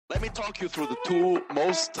Let me talk you through the two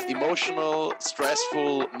most emotional,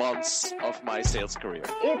 stressful months of my sales career.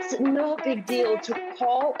 It's no big deal to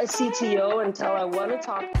call a CTO and tell I want to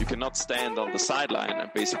talk. You cannot stand on the sideline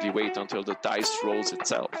and basically wait until the dice rolls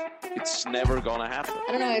itself. It's never gonna happen.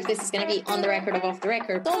 I don't know if this is gonna be on the record or off the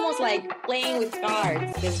record. It's almost like playing with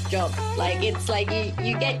cards, this job. Like, it's like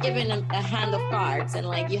you get given a hand of cards and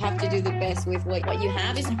like you have to do the best with what you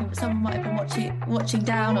have. Someone might have been watching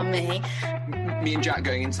down on me. Me and Jack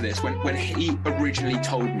going into this, when he originally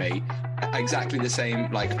told me exactly the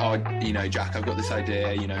same, like, oh, you know, Jack, I've got this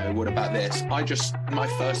idea, you know, what about this? My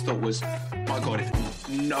first thought was, my God,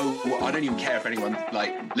 I don't even care if anyone,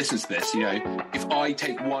 like, listens to this, you know. If I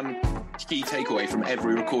take one key takeaway from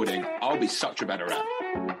every recording, I'll be such a better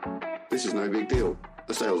rep. This is No Big Deal,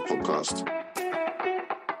 the sales podcast.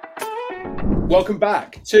 Welcome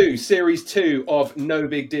back to Series 2 of No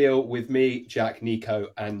Big Deal with me, Jack Nico,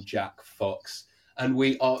 and Jack Fox. And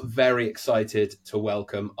we are very excited to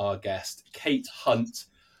welcome our guest, Kate Hunt,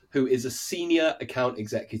 who is a senior account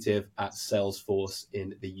executive at Salesforce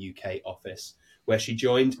in the UK office, where she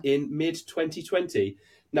joined in mid-2020.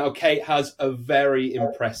 Now, Kate has a very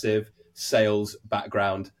impressive sales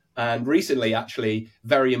background and recently, actually,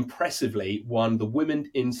 very impressively, won the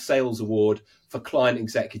Women in Sales Award for Client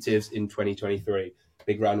Executives in 2023.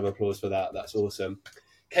 Big round of applause for that. That's awesome.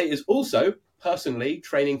 Kate is also personally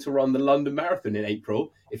training to run the London Marathon in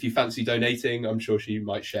April. If you fancy donating, I'm sure she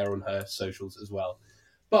might share on her socials as well.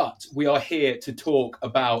 But we are here to talk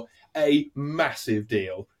about a massive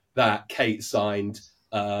deal that Kate signed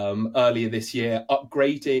earlier this year,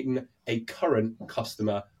 upgrading a current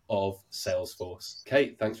customer of Salesforce.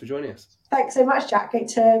 Kate, thanks for joining us. Thanks so much, Jack. Great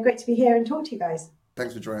to be here and talk to you guys.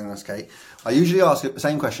 Thanks for joining us, Kate. I usually ask the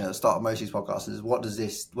same question at the start of most of these podcasts: is what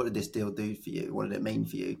did this deal do for you? What did it mean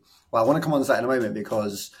for you? Well, I want to come on to that in a moment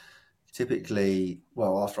because typically,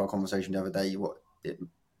 after our conversation the other day,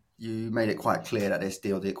 you made it quite clear that this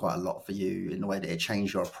deal did quite a lot for you in the way that it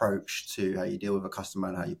changed your approach to how you deal with a customer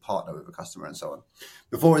and how you partner with a customer and so on.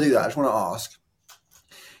 Before we do that, I just want to ask,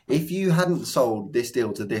 if you hadn't sold this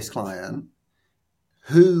deal to this client,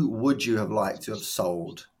 who would you have liked to have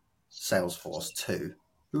sold Salesforce to?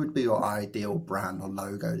 Who would be your ideal brand or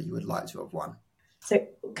logo that you would like to have won? So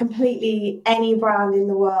completely any brand in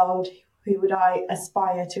the world, who would I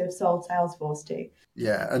aspire to have sold Salesforce to?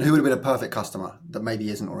 Yeah, and who would have been a perfect customer that maybe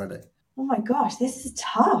isn't already? Oh my gosh, this is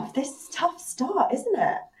tough. This is a tough start, isn't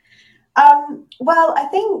it? Well, I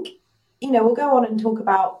think, we'll go on and talk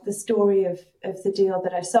about the story of the deal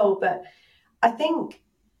that I sold, but I think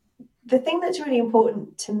the thing that's really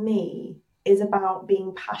important to me is about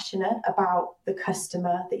being passionate about the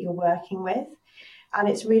customer that you're working with. And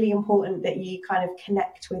it's really important that you kind of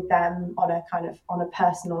connect with them on a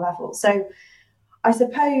personal level. So I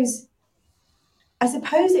suppose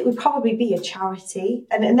it would probably be a charity.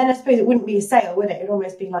 And then I suppose it wouldn't be a sale, would it? It'd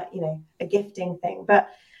almost be like, a gifting thing. But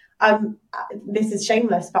this is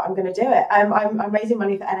shameless, but I'm going to do it. I'm raising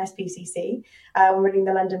money for NSPCC. I'm running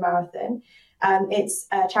the London Marathon. It's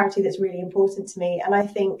a charity that's really important to me. And I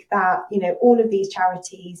think that, all of these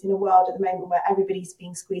charities in a world at the moment where everybody's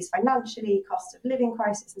being squeezed financially, cost of living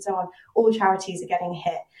crisis and so on, all charities are getting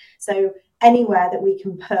hit. So anywhere that we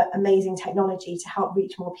can put amazing technology to help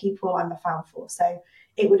reach more people, I'm a fan for. So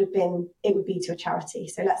it would be to a charity.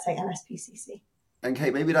 So let's say NSPCC. And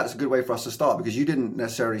Kate, maybe that's a good way for us to start, because you didn't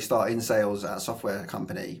necessarily start in sales at a software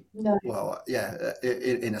company. No. Well, yeah,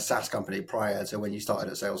 in a SaaS company prior to when you started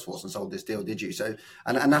at Salesforce and sold this deal, did you? So,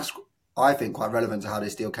 and that's, I think, quite relevant to how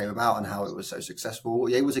this deal came about and how it was so successful. Were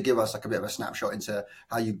you able to give us like a bit of a snapshot into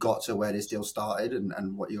how you got to where this deal started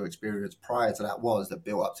and what your experience prior to that was that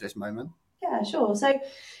built up to this moment? Yeah, sure. So,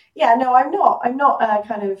 I'm not a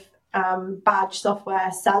kind of badge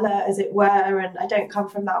software seller, as it were, and I don't come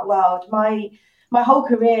from that world. My whole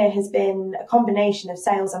career has been a combination of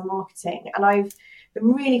sales and marketing, and I've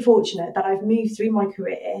been really fortunate that I've moved through my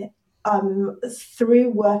career through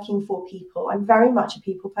working for people. I'm very much a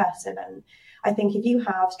people person, and I think if you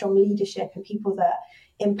have strong leadership and people that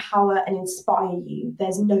empower and inspire you,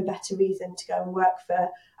 there's no better reason to go and work for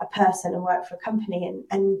a person and work for a company.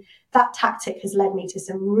 And that tactic has led me to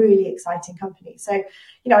some really exciting companies. So,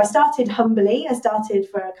 I started humbly. I started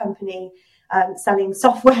for a company selling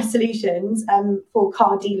software solutions for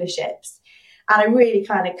car dealerships, and I really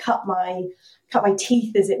kind of cut my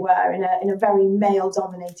teeth, as it were, in a very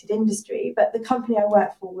male-dominated industry. But the company I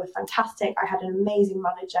worked for were fantastic. I had an amazing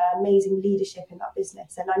manager, amazing leadership in that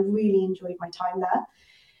business, and I really enjoyed my time there.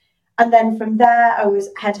 And then from there, I was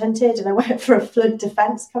headhunted and I worked for a flood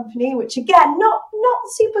defense company, which again, not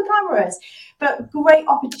super glamorous, but great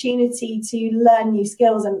opportunity to learn new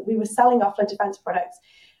skills. And we were selling our flood defense products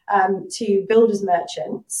to builders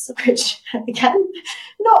merchants, which again,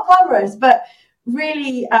 not glamorous, but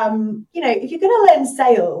really, if you're going to learn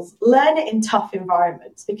sales, learn it in tough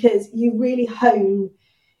environments, because you really hone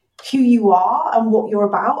who you are and what you're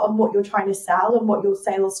about and what you're trying to sell and what your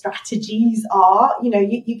sales strategies are.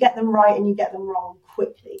 You get them right and you get them wrong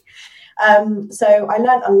quickly. So I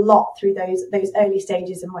learned a lot through those early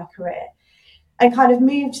stages in my career, and kind of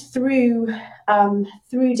moved through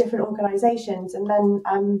different organizations. And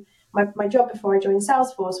then my job before I joined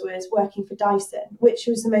Salesforce was working for Dyson, which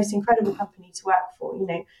was the most incredible company to work for,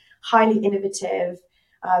 highly innovative,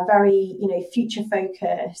 very, future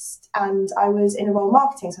focused. And I was in a role of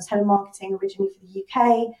marketing. So I was head of marketing originally for the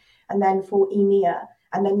UK and then for EMEA,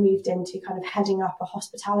 and then moved into kind of heading up a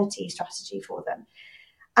hospitality strategy for them.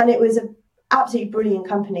 And it was an absolutely brilliant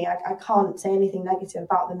company. I can't say anything negative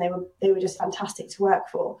about them. They were just fantastic to work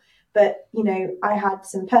for. But, I had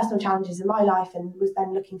some personal challenges in my life and was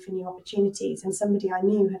then looking for new opportunities. And somebody I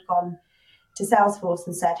knew had gone to Salesforce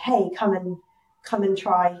and said, hey, come and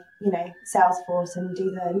try, Salesforce and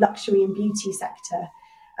do the luxury and beauty sector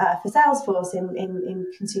for Salesforce in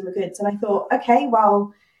consumer goods. And I thought, okay,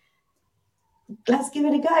 well, let's give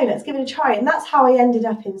it a go. Let's give it a try. And that's how I ended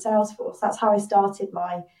up in Salesforce. That's how I started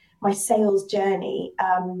my sales journey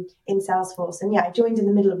in Salesforce. And yeah, I joined in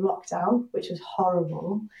the middle of lockdown, which was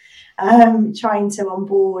horrible. Trying to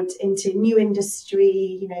onboard into new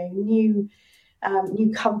industry, new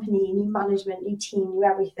company, new management, new team, new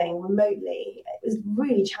everything remotely. It was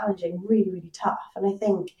really challenging, really, really tough. And I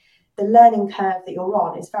think the learning curve that you're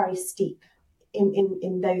on is very steep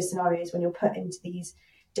in those scenarios when you're put into these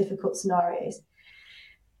difficult scenarios.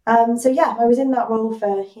 So yeah, I was in that role for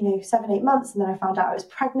 7-8 months, and then I found out I was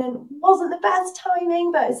pregnant. Wasn't the best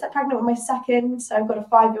timing, but I was pregnant with my second, so I've got a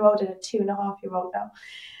 5-year-old and a 2.5-year-old now.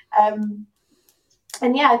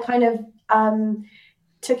 And yeah, I kind of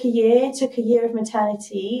took a year of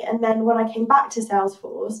maternity, and then when I came back to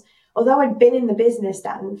Salesforce, although I'd been in the business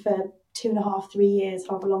then for 2.5-3 years,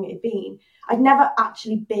 however long it had been, I'd never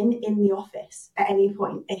actually been in the office at any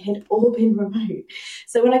point. It had all been remote.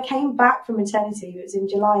 So when I came back from maternity, it was in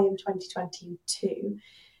July in 2022,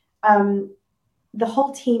 the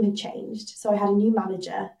whole team had changed. So I had a new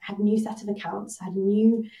manager, had a new set of accounts, I had a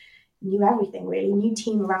new everything really, new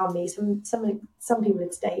team around me. Some people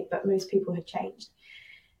had stayed, but most people had changed.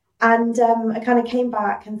 And I kind of came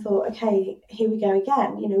back and thought, okay, here we go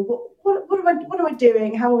again. What am I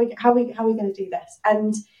doing? How are we going to do this?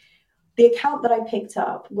 And the account that I picked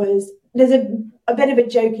up there's a bit of a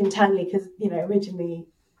joke internally, because originally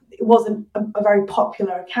it wasn't a very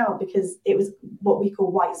popular account because it was what we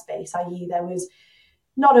call white space, i.e. there was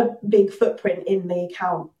not a big footprint in the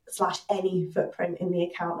account / any footprint in the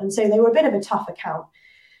account. And so they were a bit of a tough account,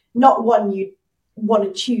 not one you'd want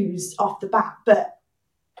to choose off the bat, but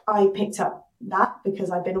I picked up that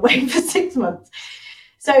because I've been away for 6 months.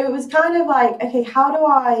 So it was kind of like, okay, how do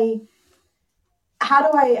I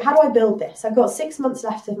build this? I've got 6 months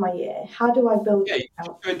left of my year. How do I build it?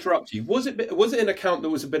 To interrupt you, was it an account that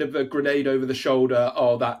was a bit of a grenade over the shoulder?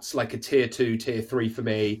 Oh, that's like a tier 2, tier 3 for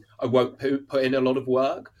me. I won't put in a lot of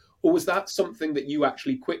work. Or was that something that you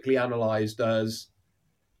actually quickly analysed as,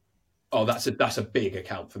 oh, that's a big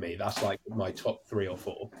account for me. That's like my top 3 or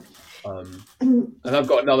 4. And I've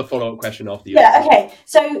got another follow-up question after you. Yeah. Okay.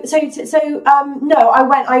 So no,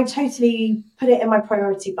 I totally put it in my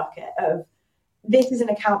priority bucket of, this is an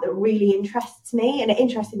account that really interests me, and it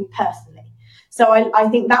interested me personally. So I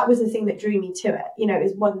think that was the thing that drew me to it. It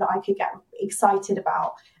was one that I could get excited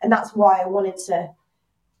about, and that's why I wanted to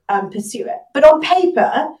pursue it. But on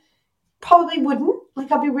paper, probably wouldn't.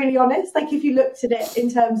 Like, I'll be really honest. Like, if you looked at it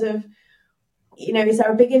in terms of, is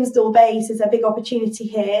there a big install base? Is there a big opportunity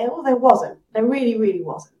here? Well, there wasn't. There really, really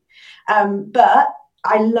wasn't. But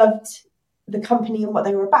I loved the company and what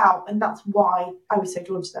they were about, and that's why I was so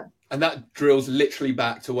drawn to them. And that drills literally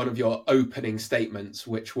back to one of your opening statements,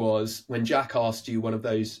 which was when Jack asked you one of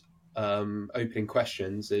those opening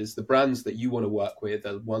questions, is the brands that you want to work with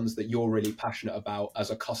are ones that you're really passionate about as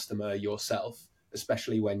a customer yourself,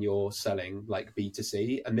 especially when you're selling like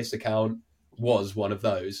B2C. And this account was one of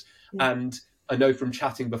those. Yeah. And I know from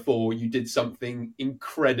chatting before, you did something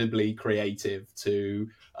incredibly creative to,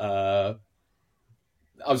 I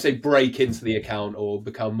would say, break into the account or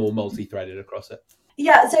become more multi-threaded across it.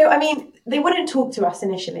 Yeah, so I mean, they wouldn't talk to us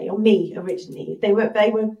initially, or me originally. They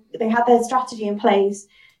had their strategy in place.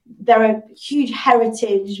 They're a huge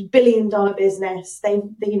heritage, billion-dollar business.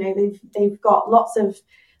 They've got lots of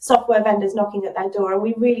software vendors knocking at their door, and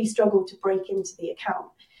we really struggled to break into the account.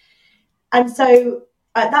 And so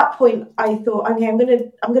at that point, I thought, okay, I'm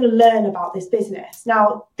gonna learn about this business.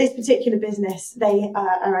 Now, this particular business, they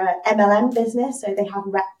are a MLM business, so they have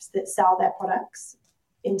reps that sell their products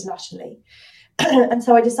internationally. And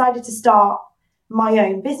so I decided to start my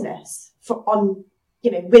own business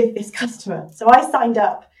with this customer. So I signed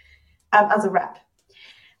up as a rep,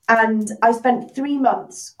 and I spent 3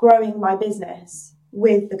 months growing my business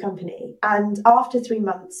with the company. And after 3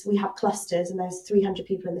 months, we have clusters, and there's 300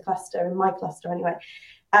 people in the cluster, in my cluster anyway.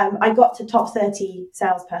 I got to top 30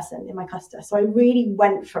 salesperson in my cluster. So I really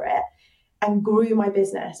went for it and grew my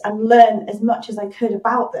business and learned as much as I could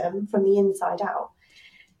about them from the inside out.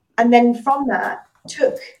 And then from that,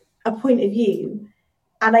 took a point of view,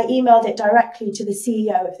 and I emailed it directly to the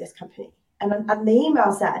CEO of this company. And the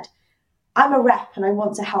email said, I'm a rep and I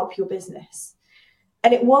want to help your business.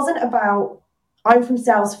 And it wasn't about, I'm from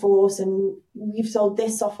Salesforce and we've sold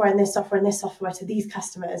this software and this software and this software to these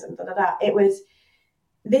customers and da. It was,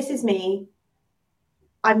 this is me.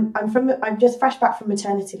 I'm just fresh back from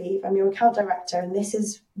maternity leave. I'm your account director, and this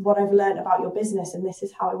is what I've learned about your business, and this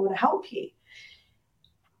is how I want to help you.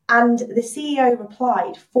 And the CEO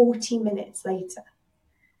replied 40 minutes later.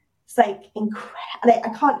 It's like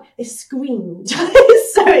incredible. I screamed. I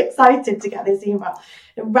was so excited to get this email.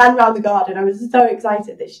 It ran around the garden. I was so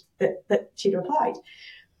excited that she'd replied.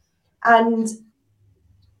 And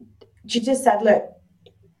she just said, look,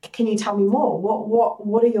 can you tell me more?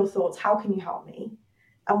 What are your thoughts? How can you help me?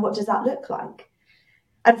 And what does that look like?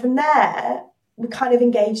 And from there, we kind of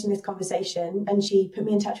engaged in this conversation, and she put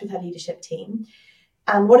me in touch with her leadership team.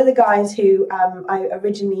 And one of the guys who I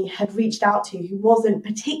originally had reached out to, who wasn't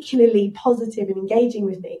particularly positive and engaging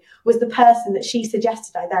with me, was the person that she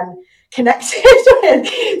suggested I then connected with.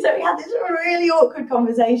 So we had this really awkward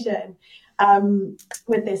conversation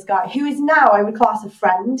with this guy, who is now, I would class, a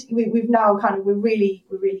friend. We're now we're really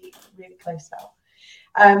close now.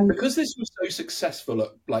 Because this was so successful,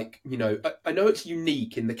 I know it's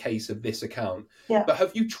unique in the case of this account, but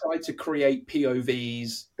have you tried to create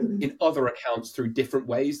POVs in other accounts through different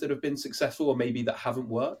ways that have been successful, or maybe that haven't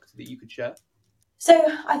worked, that you could share? So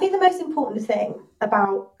I think the most important thing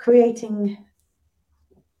about creating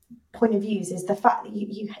point of views is the fact that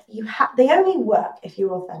they only work if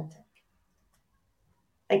you're authentic.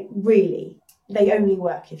 Like, really, they only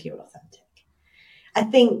work if you're authentic. I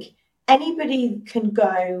think anybody can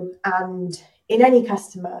go and, in any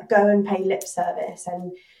customer, go and pay lip service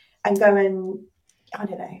and go and, I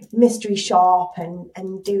don't know, mystery shop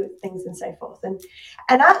and do things and so forth. And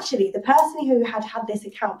actually, the person who had this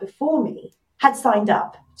account before me had signed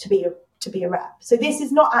up to be a rep. So this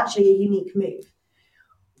is not actually a unique move.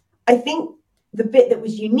 I think the bit that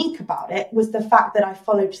was unique about it was the fact that I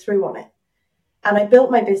followed through on it. And I built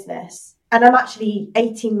my business, and I'm actually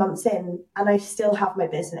 18 months in, and I still have my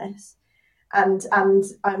business. And I'm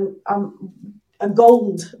a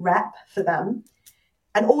gold rep for them.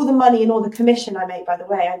 And all the money and all the commission I make, by the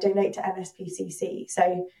way, I donate to NSPCC.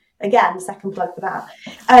 So again, second plug for that.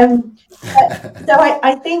 So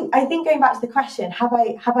I think going back to the question, have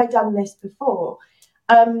I done this before?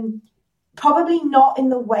 Probably not in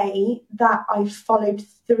the way that I've followed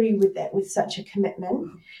through with it with such a commitment.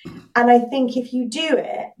 And I think if you do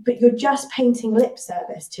it, but you're just painting lip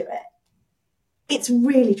service to it, it's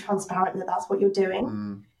really transparent that that's what you're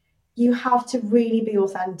doing. You have to really be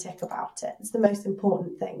authentic about it. It's the most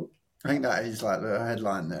important thing. I think that is like the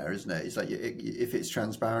headline there, isn't it? It's like if it's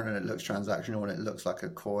transparent and it looks transactional and it looks like a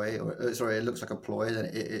it looks like a ploy, then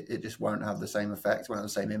it just won't have the same effect, won't have the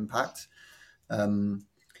same impact.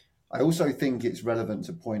 I also think it's relevant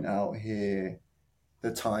to point out here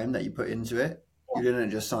the time that you put into it. You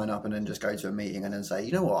didn't just sign up and then just go to a meeting and then say,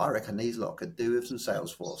 you know what, I reckon these lot could do with some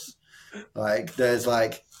Salesforce. Like, there's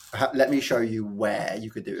let me show you where you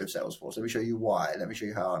could do it with Salesforce. Let me show you why. Let me show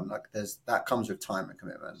you how. And that comes with time and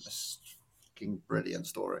commitment. It's a fucking brilliant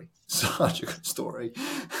story. Such a good story.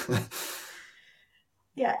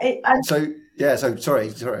 So sorry,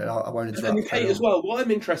 I won't interrupt. And Kate, as well, what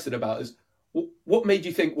I'm interested about is, what made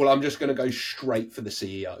you think, well, I'm just going to go straight for the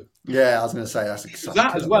CEO? Yeah, I was going to say that's exciting.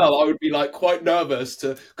 That as well, I would be quite nervous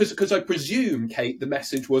because I presume, Kate, the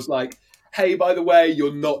message was hey, by the way,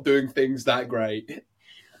 you're not doing things that great.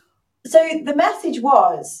 So the message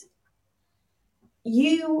was,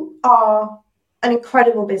 you are an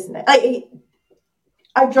incredible business.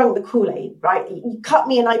 I've drunk the Kool-Aid, right? You cut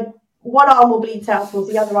me and one arm will bleed Salesforce,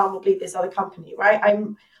 the other arm will bleed this other company, right?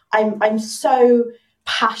 I'm so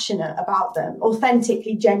passionate about them,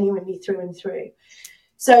 authentically, genuinely, through and through.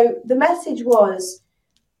 So the message was,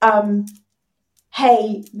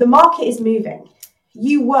 hey, the market is moving.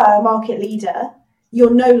 You were market leader.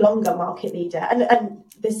 You're no longer market leader. And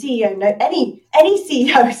the CEO, any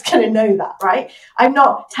CEO is going to know that, right? I'm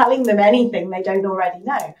not telling them anything they don't already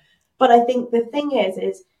know. But I think the thing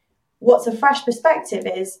is what's a fresh perspective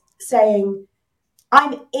is saying,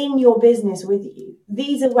 I'm in your business with you.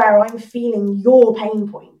 These are where I'm feeling your pain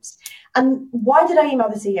points. And why did I email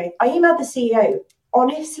the CEO? I emailed the CEO,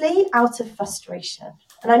 honestly, out of frustration.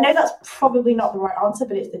 And I know that's probably not the right answer,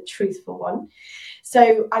 but it's the truthful one.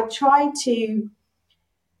 So I tried to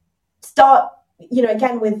start,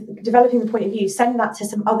 again, with developing the point of view, send that to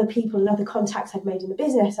some other people and other contacts I'd made in the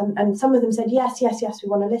business. And some of them said, yes, we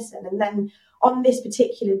want to listen. And then on this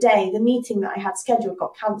particular day, the meeting that I had scheduled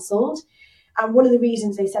got cancelled. And one of the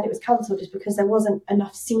reasons they said it was cancelled is because there wasn't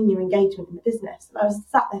enough senior engagement in the business. And I was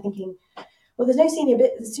sat there thinking, well, there's no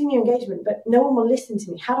senior engagement, but no one will listen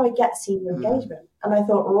to me. How do I get senior engagement? And I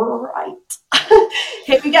thought, right,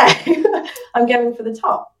 here we go. I'm going for the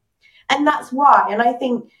top. And that's why. And I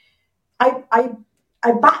think I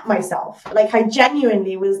backed myself. Like, I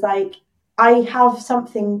genuinely was like, I have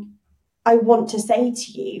something I want to say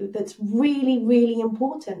to you that's really, really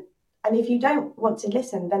important. And if you don't want to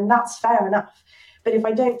listen, then that's fair enough. But if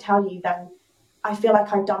I don't tell you, then I feel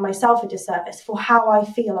like I've done myself a disservice for how I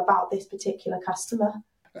feel about this particular customer.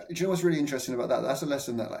 Do you know what's really interesting about that? That's a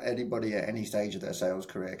lesson that anybody at any stage of their sales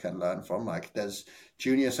career can learn from. Like, there's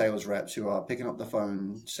junior sales reps who are picking up the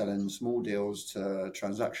phone, selling small deals to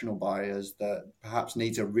transactional buyers that perhaps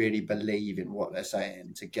need to really believe in what they're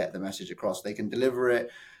saying to get the message across. They can deliver it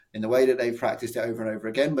in the way that they've practiced it over and over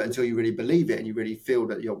again, but until you really believe it and you really feel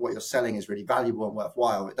that what you're selling is really valuable and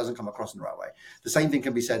worthwhile, it doesn't come across in the right way. The same thing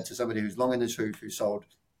can be said to somebody who's long in the tooth, who sold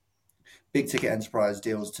big ticket enterprise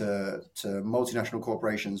deals to multinational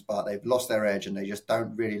corporations, but they've lost their edge and they just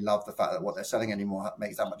don't really love the fact that what they're selling anymore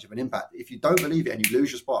makes that much of an impact. If you don't believe it and you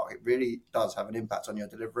lose your spark, it really does have an impact on your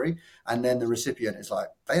delivery. And then the recipient is like,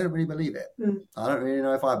 they don't really believe it. I don't really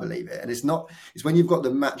know if I believe it. And it's when you've got the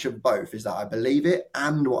match of both, is that I believe it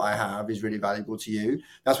and what I have is really valuable to you.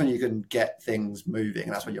 That's when you can get things moving.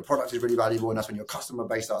 And that's when your product is really valuable. And that's when your customer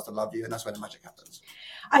base starts to love you. And that's when the magic happens.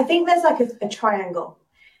 I think there's like a triangle.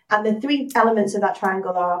 And the three elements of that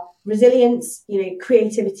triangle are resilience,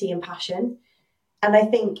 creativity and passion. And I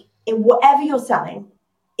think in whatever you're selling,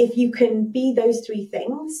 if you can be those three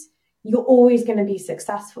things, you're always going to be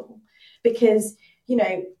successful. Because,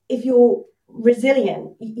 if you're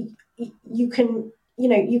resilient, you can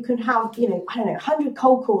have, 100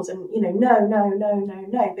 cold calls and,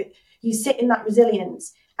 no. But you sit in that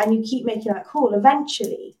resilience and you keep making that call.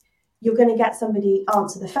 Eventually, you're going to get somebody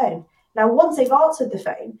answer the phone. Now, once they've answered the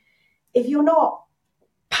phone, if you're not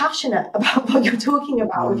passionate about what you're talking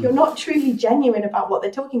about, if you're not truly genuine about what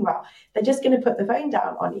they're talking about, they're just going to put the phone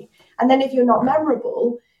down on you. And then if you're not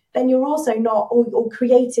memorable, then you're also not, or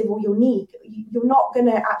creative or unique, you're not going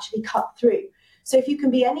to actually cut through. So if you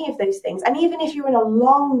can be any of those things, and even if you're in a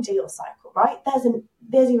long deal cycle, right,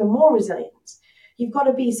 there's even more resilience. You've got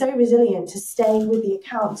to be so resilient to stay with the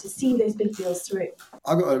account, to see those big deals through.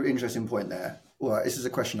 I've got an interesting point there. Well, this is a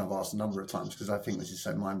question I've asked a number of times because I think this is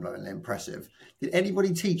so mind-blowingly impressive. Did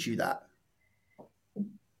anybody teach you that?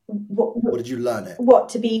 Or did you learn it? What,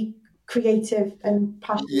 to be creative and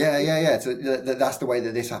passionate? Yeah. So that's the way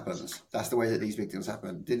that this happens. That's the way that these big deals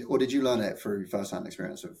happen. Or did you learn it through first-hand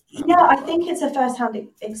experience? Yeah, I think it's a first-hand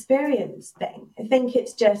experience thing. I think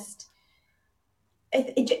it's just...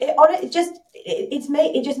 It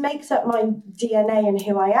just makes up my DNA and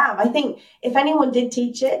who I am. I think if anyone did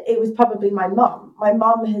teach it, it was probably my mum. My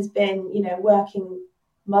mum has been, working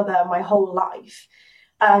mother my whole life,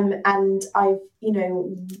 and I've,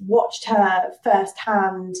 watched her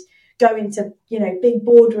firsthand go into, big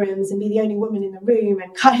boardrooms and be the only woman in the room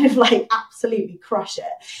and kind of like absolutely crush it.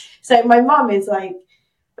 So my mum is like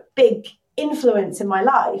a big influence in my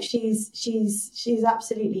life. She's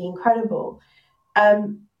absolutely incredible.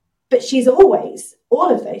 But she's always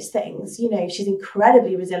all of those things. She's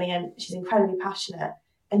incredibly resilient, she's incredibly passionate,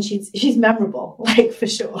 and she's memorable, like, for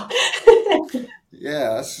sure.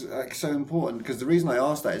 Yeah, that's so important, because the reason I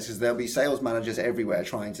asked that is because there'll be sales managers everywhere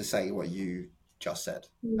trying to say what you just said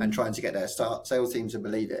and trying to get their sales team to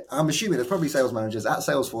believe it. I'm assuming there's probably sales managers at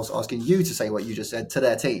Salesforce asking you to say what you just said to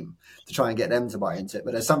their team to try and get them to buy into it.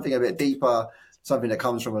 But there's something a bit deeper, something that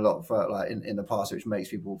comes from a lot of, in the past, which makes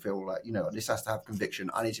people feel like, this has to have conviction.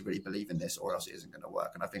 I need to really believe in this or else it isn't going to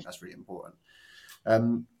work. And I think that's really important.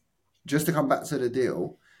 Just to come back to the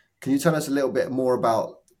deal, can you tell us a little bit more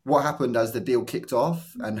about what happened as the deal kicked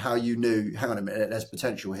off and how you knew, hang on a minute, there's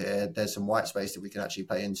potential here, there's some white space that we can actually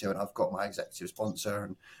play into, and I've got my executive sponsor?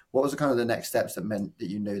 And what was the kind of the next steps that meant that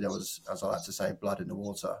you knew there was, as I like to say, blood in the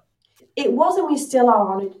water? It was, and we still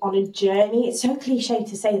are on a journey. It's so cliche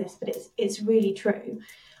to say this, but it's really true.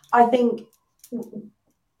 I think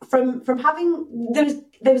from having, there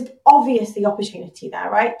was obviously opportunity there,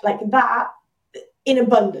 right? Like that in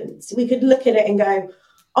abundance. We could look at it and go,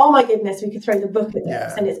 oh my goodness, we could throw the book at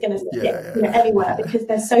this and it's going to get anywhere because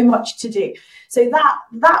there's so much to do. So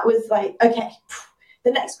that was like, okay.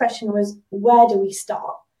 The next question was, where do we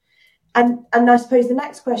start? And I suppose the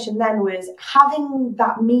next question then was having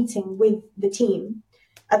that meeting with the team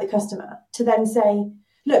at the customer to then say,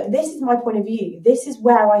 look, this is my point of view. This is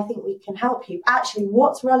where I think we can help you. Actually,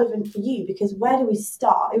 what's relevant for you? Because where do we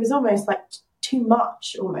start? It was almost like too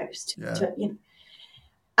much almost. To, you know.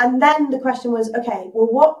 And then the question was, okay, well,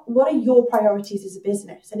 what are your priorities as a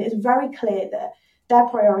business? And it's very clear that their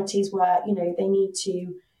priorities were, you know, they need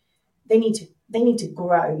to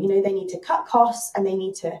grow, you know, they need to cut costs and they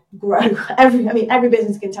need to grow. Every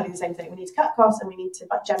business can tell you the same thing. We need to cut costs and we need to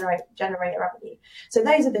like generate revenue. So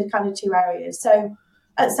those are the kind of two areas. So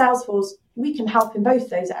at Salesforce, we can help in both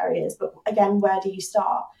those areas, but again, where do you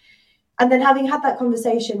start? And then having had that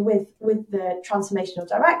conversation with the transformational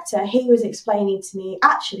director, he was explaining to me,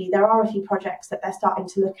 actually, there are a few projects that they're starting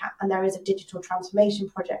to look at, and there is a digital transformation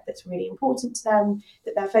project that's really important to them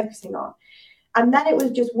that they're focusing on. And then it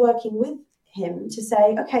was just working with him to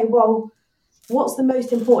say, okay, well, what's the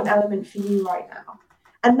most important element for you right now?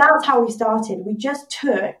 And that's how we started. We just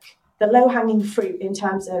took the low-hanging fruit in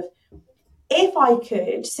terms of, if I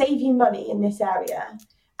could save you money in this area,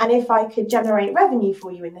 and if I could generate revenue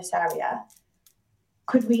for you in this area,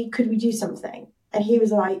 could we do something? And he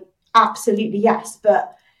was like, absolutely yes.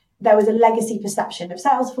 But there was a legacy perception of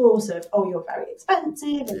Salesforce of, oh, you're very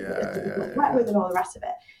expensive and work with and all the rest of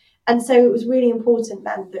it. And so it was really important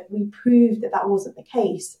then that we proved that wasn't the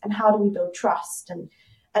case. And how do we build trust and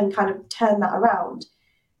kind of turn that around?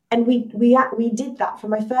 And we did that. For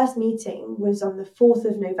my first meeting was on the 4th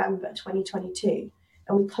of November, 2022.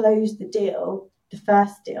 And we closed the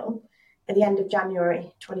first deal, at the end of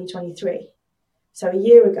January, 2023. So a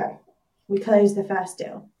year ago, we closed the first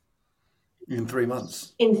deal. In 3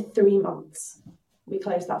 months? In 3 months, we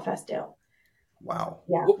closed that first deal. Wow.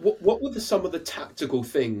 Yeah. What were some of the tactical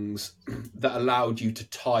things that allowed you to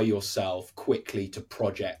tie yourself quickly to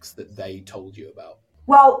projects that they told you about?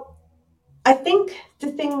 Well, I think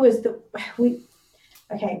the thing was that we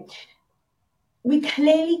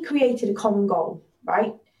clearly created a common goal,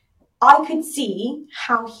 right? I could see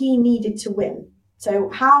how he needed to win. So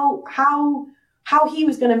how he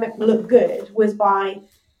was going to look good was by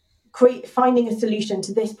finding a solution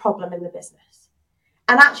to this problem in the business.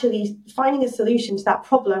 And actually finding a solution to that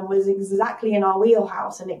problem was exactly in our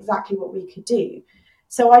wheelhouse and exactly what we could do.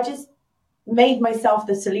 So I just made myself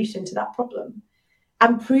the solution to that problem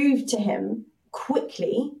and proved to him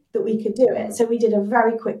quickly that we could do it. So we did a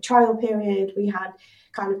very quick trial period. We had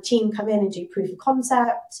kind of team come in and do proof of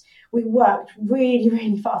concept. We worked really,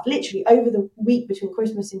 really fast, literally over the week between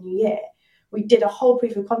Christmas and New Year. We did a whole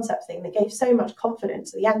proof of concept thing that gave so much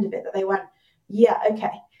confidence at the end of it that they went, yeah,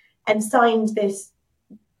 okay, and signed this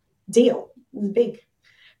deal. It was big,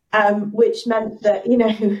 which meant that, you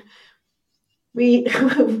know, we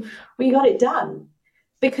got it done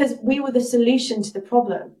because we were the solution to the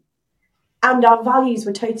problem and our values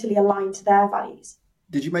were totally aligned to their values.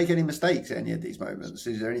 Did you make any mistakes at any of these moments?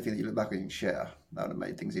 Is there anything that you look back and share that would have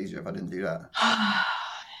made things easier if I didn't do that?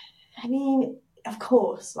 I mean, of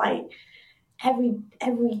course, like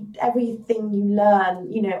everything you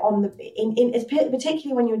learn, you know,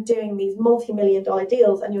 particularly when you're doing these multi-million-dollar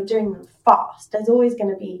deals and you're doing them fast, there's always going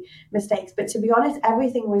to be mistakes. But to be honest,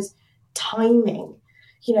 everything was timing.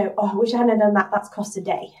 You know, oh, I wish I hadn't done that. That's cost a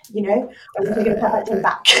day. You know, I'm going to put that day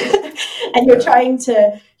back. And you're trying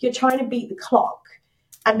to beat the clock.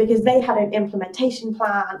 And because they had an implementation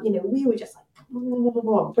plan, you know, we were just like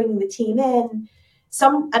bringing the team in.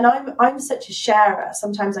 I'm such a sharer.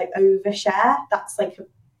 Sometimes I overshare. That's like,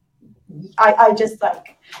 I just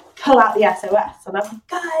like pull out the SOS and I'm like,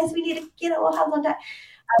 guys, we need to get all hands on deck.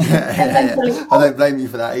 I don't blame you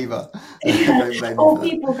for that either. All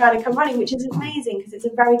people kind of come running, which is amazing because it's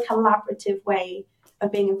a very collaborative way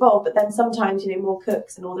of being involved. But then sometimes, you know, more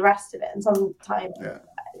cooks and all the rest of it. And sometimes,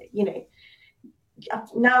 you know,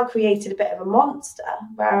 I've now created a bit of a monster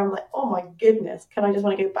where I'm like, oh my goodness, can I just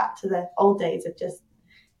want to go back to the old days of just,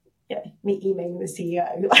 you know, me emailing the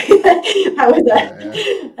CEO? That was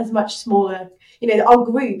as much smaller. You know, our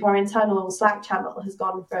group, our internal Slack channel has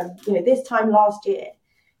gone from, you know, this time last year,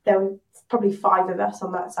 there were probably 5 of us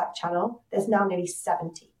on that Slack channel. There's now nearly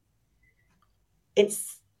 70.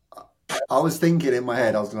 I was thinking in my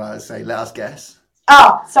head, I was going to say, let us guess.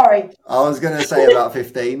 Oh, sorry. I was going to say about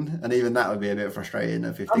 15, and even that would be a bit frustrating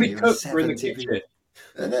at 15. How many cooks were in the kitchen?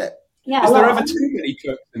 Isn't it? Yeah, is there ever too many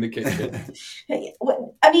cooks in the kitchen?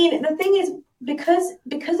 I mean, the thing is,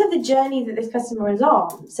 because of the journey that this customer is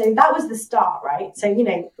on. So that was the start, right? So,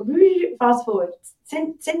 fast forward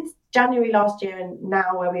since January last year and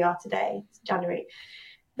now where we are today, January,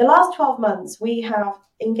 the last 12 months, we have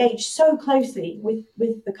engaged so closely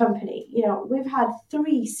with the company. We've had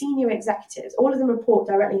 3 senior executives, all of them report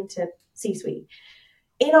directly into C-suite,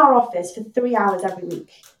 in our office for 3 hours every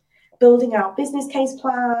week, building out business case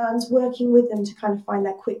plans, working with them to kind of find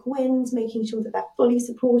their quick wins, making sure that they're fully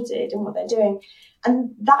supported in what they're doing.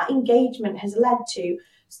 And that engagement has led to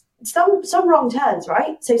some wrong turns,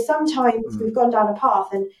 right? So sometimes we've gone down a path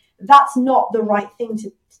and that's not the right thing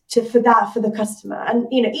for the customer. And,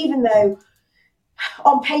 even though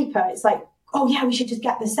on paper it's like, oh yeah, we should just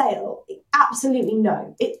get the sale. Absolutely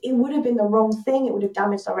no. It would have been the wrong thing. It would have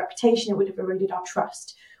damaged our reputation. It would have eroded our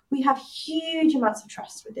trust. We have huge amounts of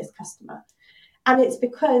trust with this customer. And it's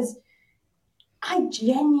because I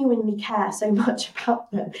genuinely care so much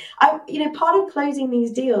about them. Part of closing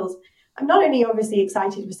these deals, I'm not only obviously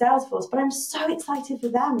excited for Salesforce, but I'm so excited for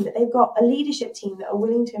them that they've got a leadership team that are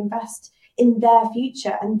willing to invest in their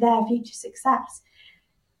future and their future success.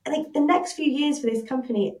 I think the next few years for this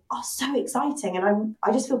company are so exciting, and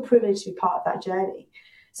I just feel privileged to be part of that journey.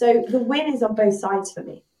 So the win is on both sides for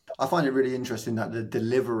me. I find it really interesting that the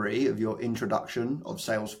delivery of your introduction of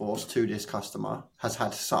Salesforce to this customer has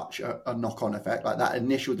had such a knock-on effect. Like that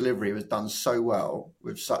initial delivery was done so well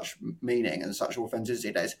with such meaning and such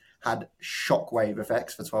authenticity that it's had shockwave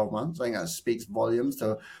effects for 12 months. I think that speaks volumes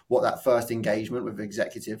to what that first engagement with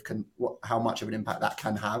executive how much of an impact that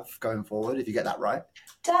can have going forward if you get that right.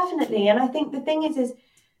 Definitely. And I think the thing is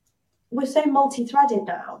we're so multi-threaded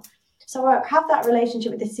now. So I have that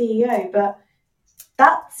relationship with the CEO, but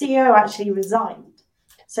that CEO actually resigned.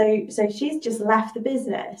 So she's just left the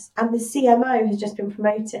business and the CMO has just been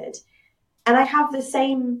promoted. And I have the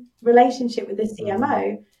same relationship with the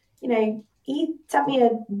CMO. He sent me a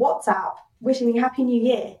WhatsApp wishing me Happy New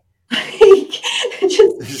Year.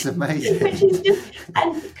 This is amazing. Which is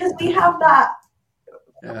and because we have that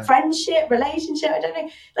friendship, relationship, I don't know,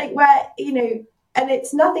 where, and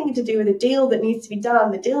it's nothing to do with a deal that needs to be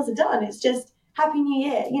done. The deals are done. It's just Happy New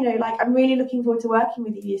Year. I'm really looking forward to working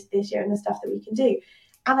with you this year and the stuff that we can do.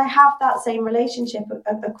 And I have that same relationship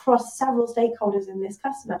across several stakeholders in this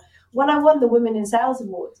customer. When I won the Women in Sales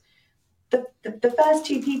Awards, the first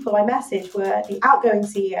 2 people I messaged were the outgoing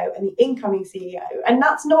CEO and the incoming CEO. And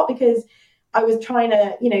that's not because I was trying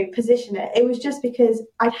to, position it. It was just because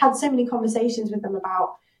I'd had so many conversations with them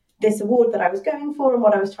about this award that I was going for and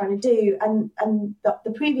what I was trying to do. And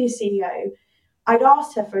the previous CEO, I'd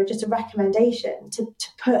asked her for just a recommendation to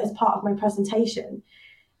put as part of my presentation.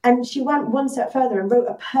 And she went one step further and wrote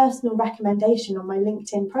a personal recommendation on my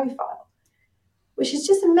LinkedIn profile, which is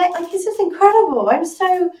just it's just incredible. I'm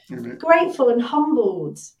so grateful and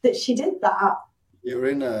humbled that she did that. You're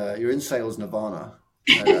in sales nirvana.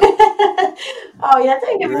 Oh yeah,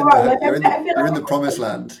 don't get me wrong. You're in the promised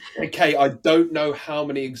land. Okay, I don't know how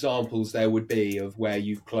many examples there would be of where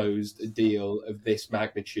you've closed a deal of this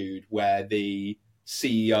magnitude where the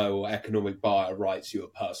CEO or economic buyer writes you a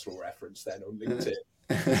personal reference then on LinkedIn.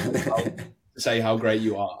 Say how great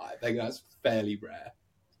you are. I think that's fairly rare.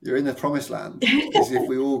 You're in the promised land. As if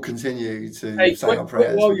we all continue to say our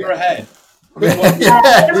prayers. While you're ahead.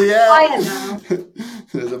 Yeah.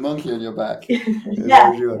 There's a monkey on your back. Yeah,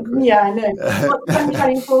 I know. What's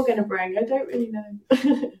 2024 going to bring? I don't really know.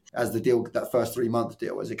 As the deal, that first 3-month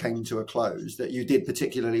deal, as it came to a close, that you did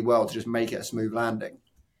particularly well to just make it a smooth landing.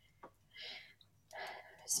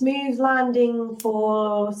 Smooth landing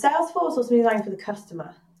for Salesforce or smooth landing for the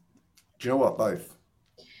customer? Do you know what? Both.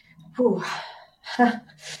 Ooh.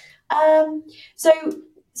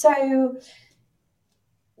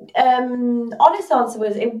 Honest answer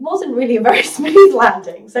was it wasn't really a very smooth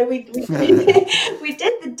landing. So we did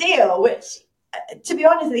the deal, which, to be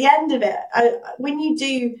honest, at the end of it, when you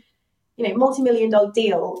do, multi-million-dollar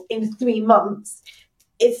deal in 3 months,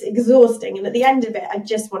 it's exhausting. And at the end of it, I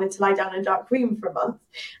just wanted to lie down in a dark room for a month.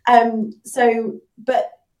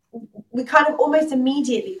 But we kind of almost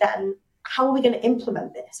immediately then, how are we going to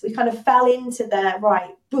implement this? We kind of fell into the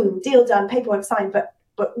right, boom, deal done, paperwork signed, but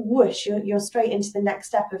whoosh, you're straight into the next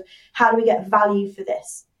step of how do we get value for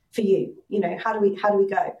this for you? How do we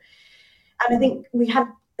go? And I think we had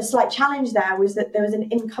a slight challenge there was that there was an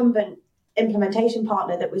incumbent implementation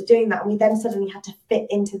partner that was doing that, and we then suddenly had to fit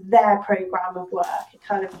into their program of work and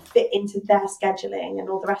kind of fit into their scheduling and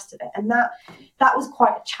all the rest of it. And that was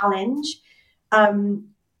quite a challenge for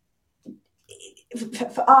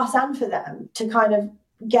us and for them to kind of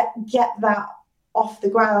get that off the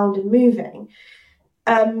ground and moving.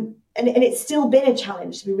 And it's still been a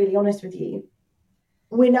challenge, to be really honest with you.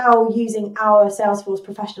 we're now using our Salesforce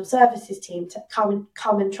professional services team to come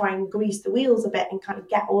and try and grease the wheels a bit and kind of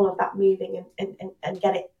get all of that moving and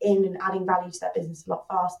get it in and adding value to their business a lot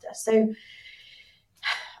faster. So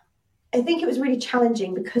I think it was really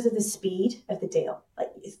challenging because of the speed of the deal.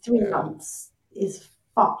 Like 3 months is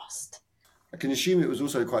fast. I can assume it was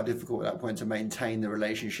also quite difficult at that point to maintain the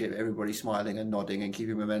relationship, everybody smiling and nodding and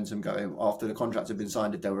keeping momentum going after the contracts had been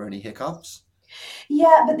signed, if there were any hiccups.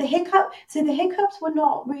 Yeah, but the hiccups were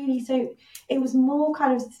not really, so it was more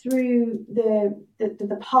kind of through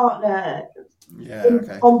the partner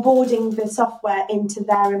onboarding the software into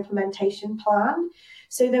their implementation plan.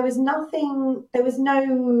 So there was no,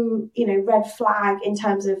 red flag in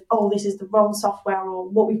terms of, oh, this is the wrong software or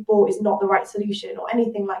what we've bought is not the right solution or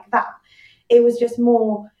anything like that. It was just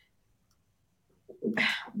more,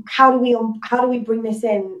 how do we bring this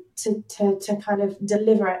in to kind of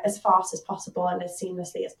deliver it as fast as possible and as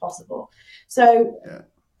seamlessly as possible. So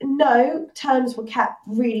no, terms were kept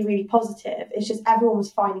really, really positive. It's just everyone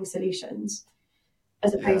was finding solutions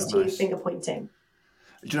as opposed to finger pointing.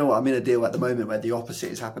 Do you know what? I'm in a deal at the moment where the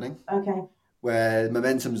opposite is happening. Okay. Where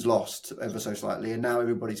momentum's lost ever so slightly, and now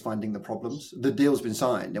everybody's finding the problems. The deal's been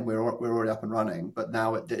signed, and we're already up and running. But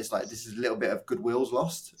now it's like this is a little bit of goodwill's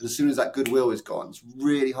lost. As soon as that goodwill is gone, it's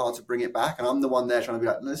really hard to bring it back. And I'm the one there trying to be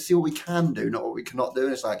like, let's see what we can do, not what we cannot do.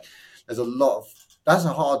 And it's like there's a lot of that's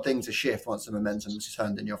a hard thing to shift once the momentum's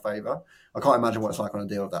turned in your favour. I can't imagine what it's like on a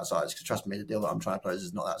deal of that size. Because trust me, the deal that I'm trying to close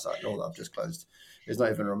is not that size. All that I've just closed is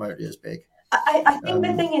not even remotely as big. I think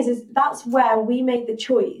the thing is that's where we made the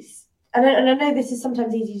choice. And I know this is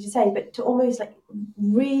sometimes easy to say, but to almost like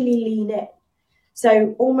really lean in.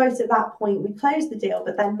 So almost at that point, we closed the deal,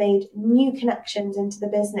 but then made new connections into the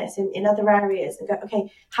business in other areas and go,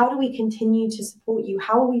 okay, how do we continue to support you?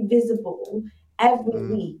 How are we visible every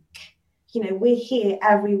week? We're here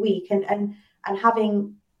every week and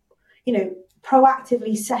having,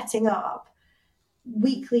 proactively setting up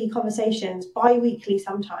weekly conversations, bi-weekly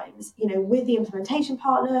sometimes, with the implementation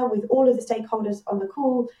partner, with all of the stakeholders on the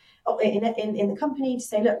call, in the company to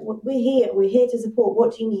say, look, we're here to support.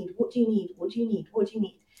 What do you need? What do you need? What do you need? What do you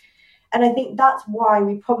need? And I think that's why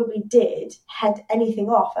we probably did head anything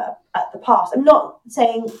off at the pass. I'm not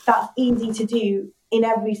saying that's easy to do in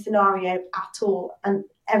every scenario at all, and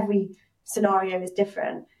every scenario is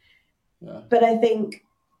different. Yeah. But I think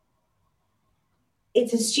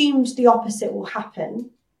it's assumed the opposite will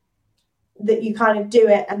happen, that you kind of do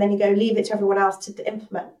it and then you go leave it to everyone else to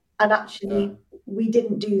implement. And actually, we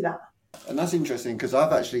didn't do that. And that's interesting because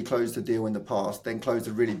I've actually closed a deal in the past, then closed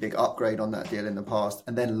a really big upgrade on that deal in the past,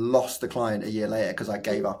 and then lost the client a year later because I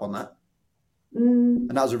gave up on that. And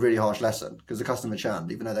that was a really harsh lesson because the customer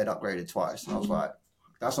churned, even though they'd upgraded twice. And I was like,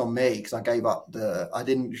 that's on me because I gave up I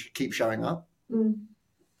didn't keep showing up.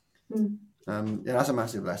 That's a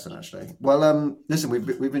massive lesson, actually. Well, listen,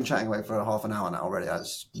 we've been chatting away for half an hour now already.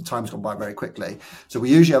 Time's gone by very quickly. So we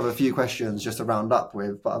usually have a few questions just to round up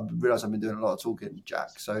with, but I realise I've been doing a lot of talking,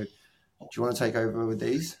 Jack. So do you want to take over with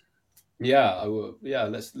these? Yeah, I will. Yeah,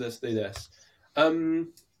 let's do this.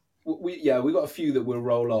 We've got a few that we'll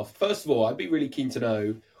roll off. First of all, I'd be really keen to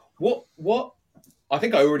know what I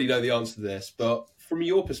think I already know the answer to this, but from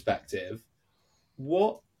your perspective,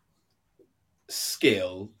 what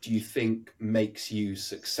skill do you think makes you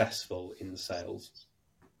successful in sales?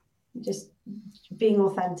 Just being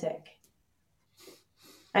authentic.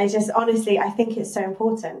 I think it's so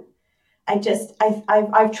important.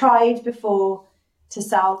 I've tried before to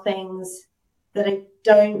sell things that I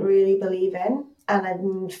don't really believe in, and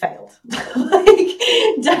I've failed.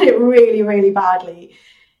 Done it really, really badly,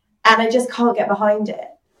 and I just can't get behind it.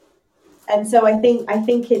 And so I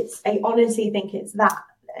honestly think it's that.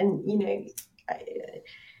 And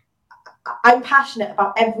I'm passionate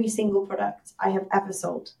about every single product I have ever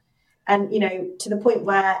sold. And, to the point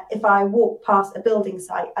where if I walk past a building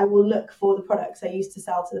site, I will look for the products I used to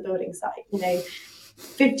sell to the building site,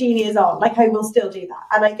 15 years on, I will still do that.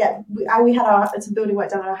 And we had some building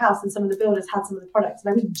work done on our house, and some of the builders had some of the products,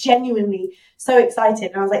 and I was genuinely so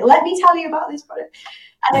excited. And I was like, let me tell you about this product.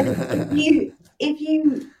 And if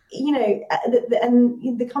you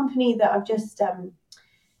and the company that I've just,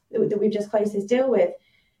 that we've just closed this deal with,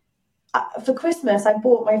 for Christmas, I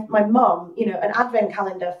bought my mum, an advent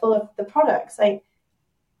calendar full of the products. Like,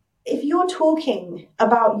 if you're talking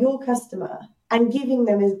about your customer and giving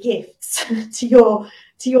them as gifts to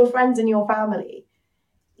your friends and your family,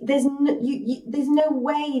 there's no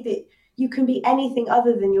way that you can be anything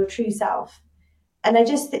other than your true self. And I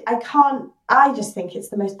just think it's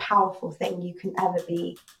the most powerful thing you can ever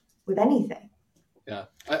be with anything. Yeah,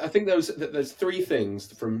 I think there's three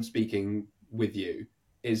things from speaking with you.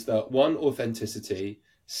 Is that one, authenticity,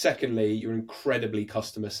 Secondly, you're incredibly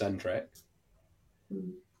customer centric.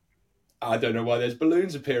 I don't know why there's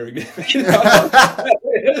balloons appearing.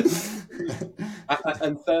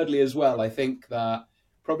 And thirdly, as well, I think that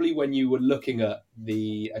probably when you were looking at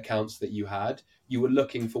the accounts that you had, you were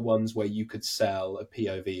looking for ones where you could sell a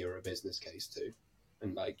POV or a business case to,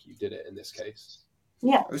 and like you did it in this case.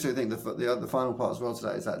 Yeah. I also think the final part as well to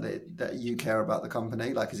that is that you care about the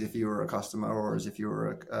company, like as if you were a customer or as if you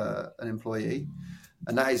were an employee,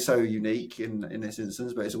 and that is so unique in this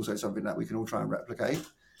instance. But it's also something that we can all try and replicate.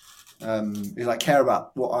 Is like care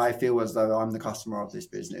about what I feel as though I'm the customer of this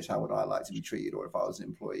business. How would I like to be treated? Or if I was an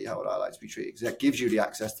employee, how would I like to be treated? Because that gives you the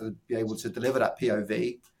access to be able to deliver that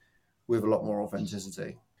POV with a lot more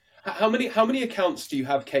authenticity. How many accounts do you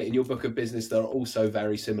have, Kate, in your book of business that are also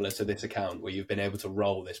very similar to this account, where you've been able to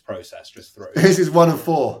roll this process just through? This is one of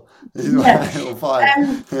 4. This is one or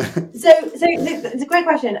 5. So it's a great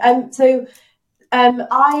question.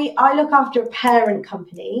 I look after a parent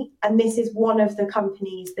company, and this is one of the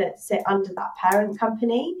companies that sit under that parent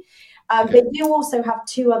company. They do also have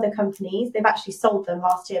 2 other companies. They've actually sold them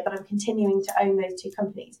last year, but I'm continuing to own those 2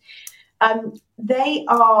 companies. They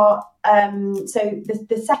are, so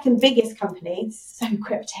the second biggest company, so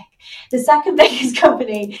cryptic, the second biggest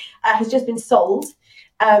company has just been sold.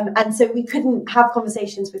 And so we couldn't have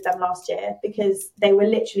conversations with them last year because they were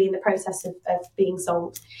literally in the process of being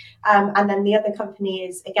sold. And then the other company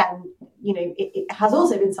is, again, it has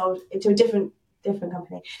also been sold to a different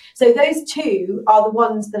company. So those 2 are the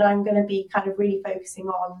ones that I'm going to be kind of really focusing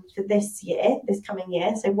on for this coming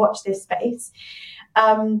year. So watch this space.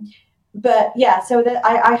 But yeah, so that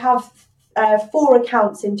I have 4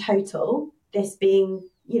 accounts in total, this being,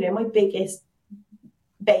 my biggest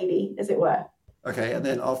baby, as it were. Okay, and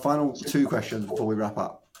then our final 2 questions before we wrap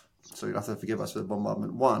up. So you'll have to forgive us for the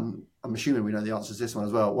bombardment. One, I'm assuming we know the answer to this one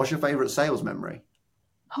as well. What's your favourite sales memory?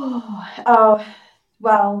 Oh,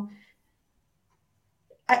 well,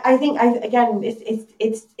 I think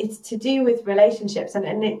it's to do with relationships,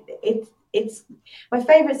 and it's my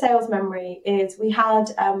favourite sales memory is we had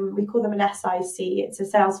we call them an SIC. It's a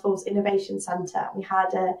Salesforce Innovation Centre. We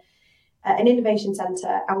had an innovation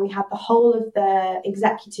centre, and we had the whole of the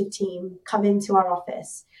executive team come into our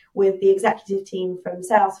office with the executive team from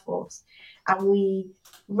Salesforce, and we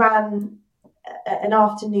ran an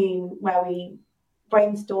afternoon where we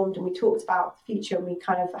brainstormed and we talked about the future, and we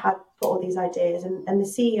kind of had put all these ideas, and the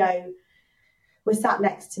CEO was sat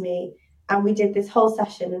next to me, and we did this whole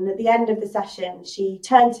session. And at the end of the session, she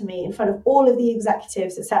turned to me in front of all of the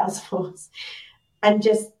executives at Salesforce and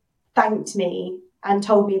just thanked me and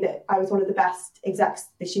told me that I was one of the best execs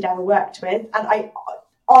that she'd ever worked with. And I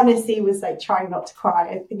honestly was like trying not to cry.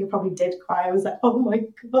 I think I probably did cry. I was like, oh my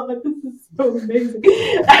God, this is so amazing.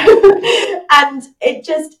 And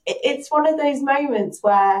it's one of those moments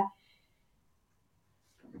where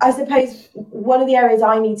I suppose one of the areas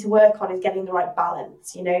I need to work on is getting the right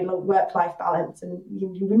balance, like work-life balance. And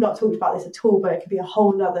we've not talked about this at all, but it could be a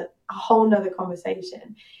whole nother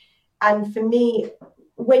conversation. And for me,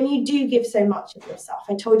 when you do give so much of yourself,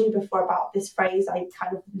 I told you before about this phrase I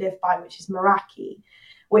kind of live by, which is meraki,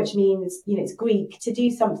 which means, it's Greek, to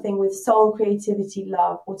do something with soul, creativity,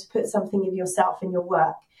 love, or to put something of yourself in your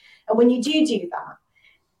work. And when you do that,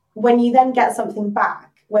 when you then get something back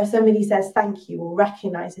where somebody says thank you or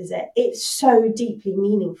recognizes it, it's so deeply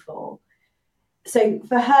meaningful. So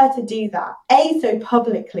for her to do that, so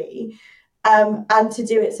publicly, and to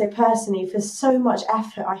do it so personally for so much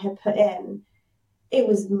effort I had put in, it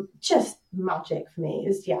was just magic for me.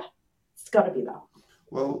 It's got to be that.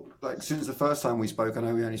 Well, since the first time we spoke, I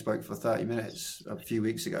know we only spoke for 30 minutes a few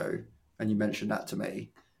weeks ago, and you mentioned that to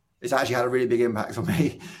me. It's actually had a really big impact on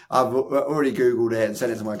me. I've already Googled it and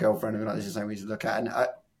sent it to my girlfriend, and this is something we should look at. And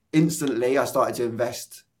instantly, I started to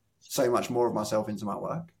invest so much more of myself into my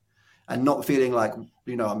work, and not feeling like,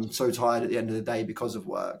 I'm so tired at the end of the day because of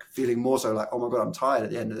work. Feeling more so like, oh my God, I'm tired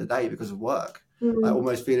at the end of the day because of work. Like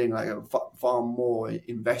almost feeling like I'm far more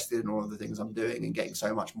invested in all of the things I'm doing and getting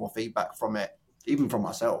so much more feedback from it, even from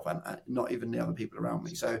myself and not even the other people around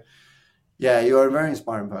me. So, yeah, you're a very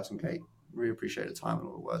inspiring person, Kate. Really appreciate the time and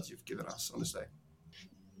all the words you've given us, honestly.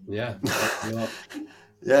 Yeah.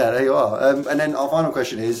 Yeah, there you are. And then our final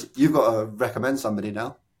question is, you've got to recommend somebody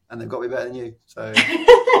now, and they've got to be better than you. So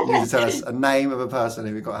you need to tell us a name of a person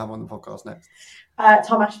who we've got to have on the podcast next.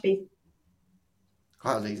 Tom Ashby.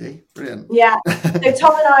 Quite easy. Brilliant. Yeah. So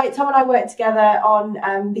Tom and I worked together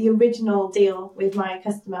on the original deal with my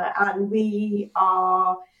customer, and we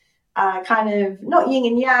are kind of not yin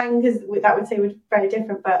and yang, because that would say we're very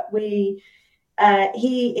different, but we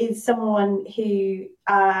He is someone who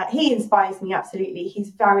he inspires me absolutely. He's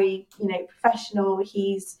very, professional.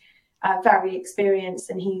 He's very experienced,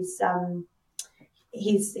 and he's an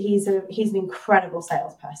incredible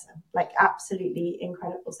salesperson, like absolutely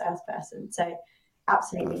incredible salesperson. So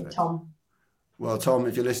absolutely, Perfect. Tom. Well, Tom,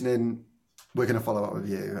 if you're listening, we're going to follow up with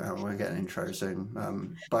you. We'll get an intro soon.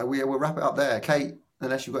 But we'll wrap it up there. Kate,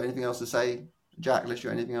 unless you've got anything else to say. Jack, unless you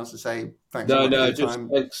have anything else to say. Thanks.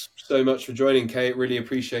 Thanks so much for joining, Kate. Really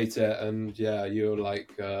appreciate it. And yeah, you're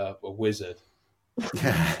like a wizard.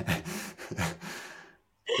 Yeah.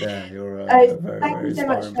 Yeah, you're a very, thank very you so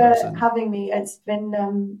much inspiring for person. having me. It's been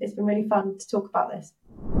really fun to talk about this.